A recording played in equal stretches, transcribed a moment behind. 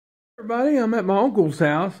Everybody, I'm at my uncle's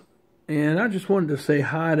house, and I just wanted to say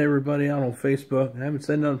hi to everybody out on Facebook. I haven't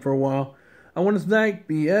said nothing for a while. I want to thank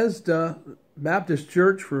Bethesda Baptist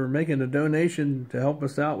Church for making a donation to help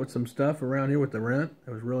us out with some stuff around here with the rent. It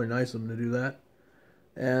was really nice of them to do that.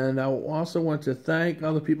 And I also want to thank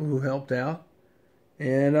other people who helped out.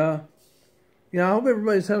 And, I hope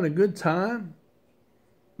everybody's having a good time.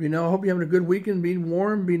 I hope you're having a good weekend, be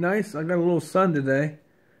warm, be nice. I got a little sun today.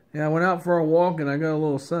 Yeah, I went out for a walk and I got a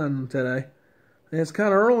little sun today. And it's kind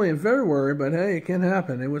of early in February, but hey, it can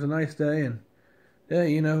happen. It was a nice day, and yeah,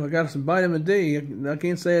 I got some vitamin D. I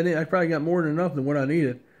can't say I did. I probably got more than enough than what I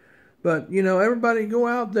needed. But, everybody go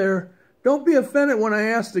out there. Don't be offended when I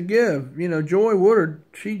ask to give. Joy Woodard,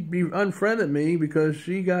 she'd be unfriended me because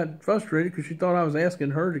she got frustrated because she thought I was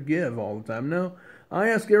asking her to give all the time. No, I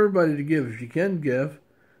ask everybody to give if you can give,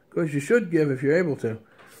 because you should give if you're able to.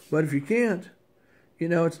 But if you can't,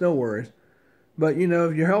 it's no worries. But,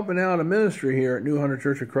 if you're helping out a ministry here at New Hunter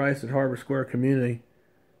Church of Christ at Harbor Square Community,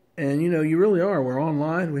 and, you really are. We're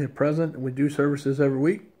online. We have present. We do services every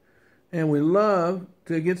week. And we love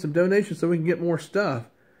to get some donations so we can get more stuff.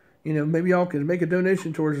 Maybe y'all can make a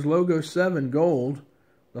donation towards Logo 7 Gold,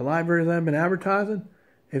 the library that I've been advertising.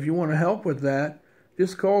 If you want to help with that,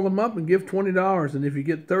 just call them up and give $20. And if you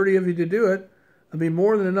get 30 of you to do it, it'll be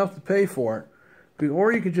more than enough to pay for it.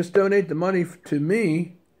 Or you could just donate the money to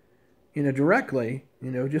me, directly.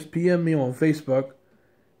 Just PM me on Facebook.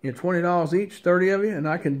 $20 each, 30 of you, and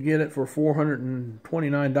I can get it for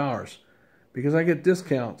 $429 because I get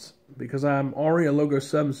discounts because I'm already a Logo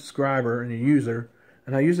 7 subscriber and a user,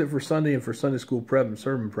 and I use it for Sunday and for Sunday school prep and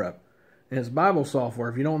sermon prep. And it's Bible software.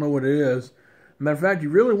 If you don't know what it is, matter of fact, you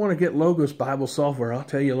really want to get Logos Bible software. I'll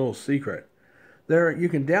tell you a little secret. There, you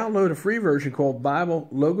can download a free version called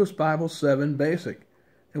Logos Bible 7 Basic.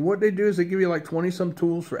 And what they do is they give you like 20-some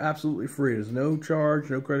tools for absolutely free. There's no charge,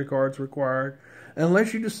 no credit cards required,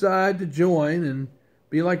 unless you decide to join and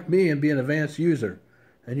be like me and be an advanced user.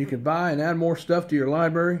 And you can buy and add more stuff to your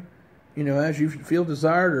library, as you feel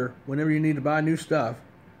desired or whenever you need to buy new stuff.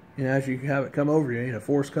 As you have it come over you,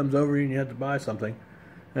 force comes over you and you have to buy something.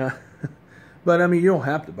 But, you don't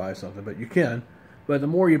have to buy something, but you can. But the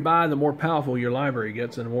more you buy, the more powerful your library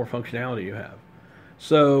gets and the more functionality you have.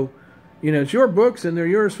 So, it's your books and they're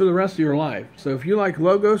yours for the rest of your life. So if you like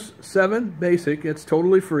Logos 7 Basic, it's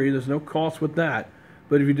totally free. There's no cost with that.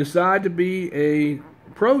 But if you decide to be a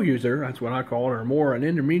pro user, that's what I call it, or more an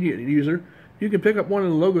intermediate user, you can pick up one of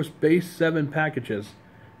the Logos Base 7 packages.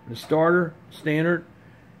 The Starter, Standard,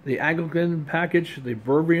 the Anglican package, the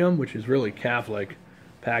Verbium, which is really Catholic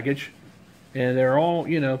package. And they're all,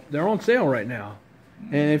 they're on sale right now.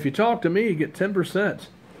 And if you talk to me, you get 10%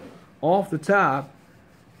 off the top.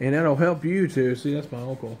 And that'll help you too. See, that's my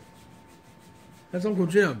uncle. That's Uncle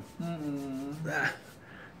Jim.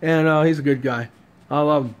 And he's a good guy. I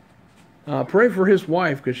love him. Pray for his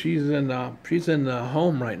wife because she's in the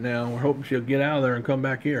home right now. We're hoping she'll get out of there and come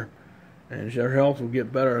back here, and her health will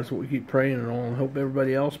get better. That's what we keep praying and all. And hope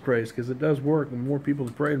everybody else prays because it does work. And more people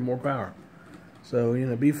to pray, the more power. So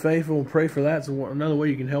be faithful and pray for that. It's another way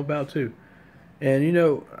you can help out too. And,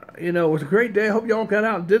 it was a great day. I hope y'all got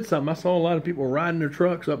out and did something. I saw a lot of people riding their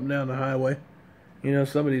trucks up and down the highway.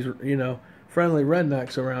 Some of these, friendly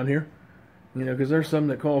rednecks around here. Because there's some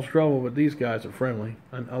that cause trouble, but these guys are friendly.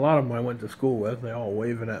 And a lot of them I went to school with. They all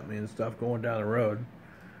waving at me and stuff going down the road.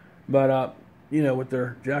 But, with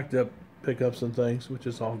their jacked up pickups and things, which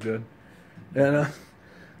is all good. And,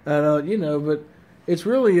 but it's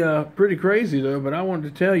really pretty crazy, though. But I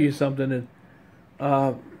wanted to tell you something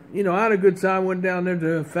that... I had a good time. Went down there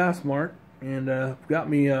to Fast Mart and got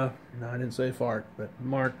me. No, I didn't say fart, but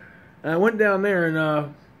Mart. And I went down there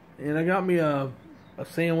and I got me a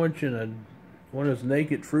sandwich and one of those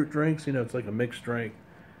naked fruit drinks. It's like a mixed drink.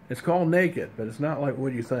 It's called Naked, but it's not like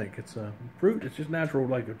what you think. It's fruit. It's just natural,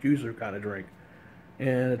 like a juicer kind of drink,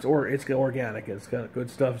 and it's organic. It's got good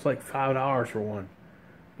stuff. It's like $5 for one,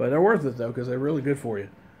 but they're worth it though because they're really good for you.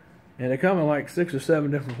 And they come in like 6 or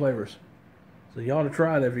 7 different flavors. So you ought to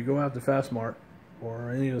try it if you go out to Fast Mart or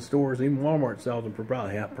any of the stores. Even Walmart sells them for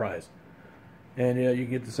probably half price. And you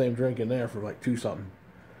get the same drink in there for like $2 something.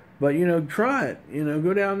 But try it.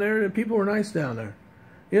 Go down there. The people are nice down there.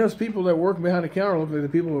 It's people that work behind the counter look like the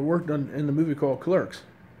people that worked in the movie called Clerks.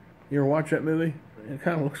 You ever watch that movie? It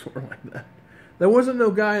kind of looks sort of like that. There wasn't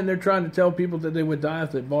no guy in there trying to tell people that they would die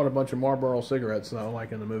if they bought a bunch of Marlboro cigarettes,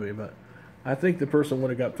 like in the movie, but I think the person would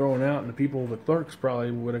have got thrown out, and the people, the clerks, probably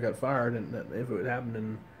would have got fired. And if it had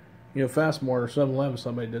happened in, Fast Mart or 7-Eleven,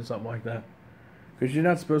 somebody did something like that, because you're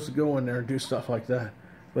not supposed to go in there and do stuff like that.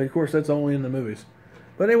 But of course, that's only in the movies.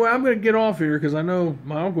 But anyway, I'm going to get off here because I know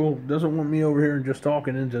my uncle doesn't want me over here and just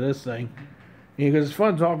talking into this thing. Because it's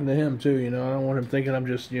fun talking to him too, I don't want him thinking I'm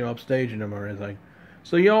just, upstaging him or anything.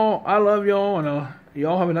 So y'all, I love y'all, and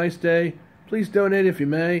y'all have a nice day. Please donate if you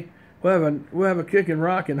may. We'll have a kicking,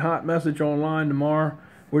 rocking, hot message online tomorrow.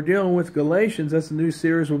 We're dealing with Galatians. That's the new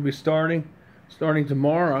series we'll be starting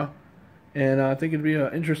tomorrow. And I think it'd be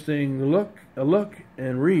an interesting look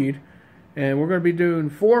and read. And we're going to be doing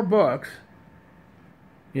 4 books.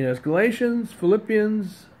 It's Galatians,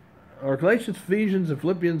 Philippians, Ephesians, and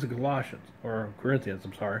Philippians, and Colossians, or Corinthians,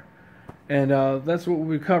 I'm sorry. And that's what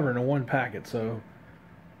we'll be covering in one packet. So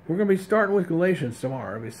we're going to be starting with Galatians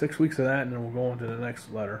tomorrow. It'll be 6 weeks of that, and then we'll go on to the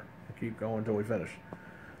next letter. We'll keep going until we finish.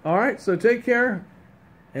 All right, so take care,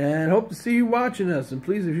 and hope to see you watching us. And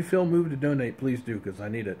please, if you feel moved to donate, please do, because I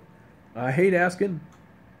need it. I hate asking,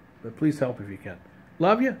 but please help if you can.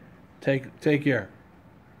 Love you. Take care.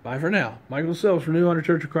 Bye for now. Michael Sills from New Hunter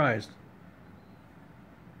Church of Christ.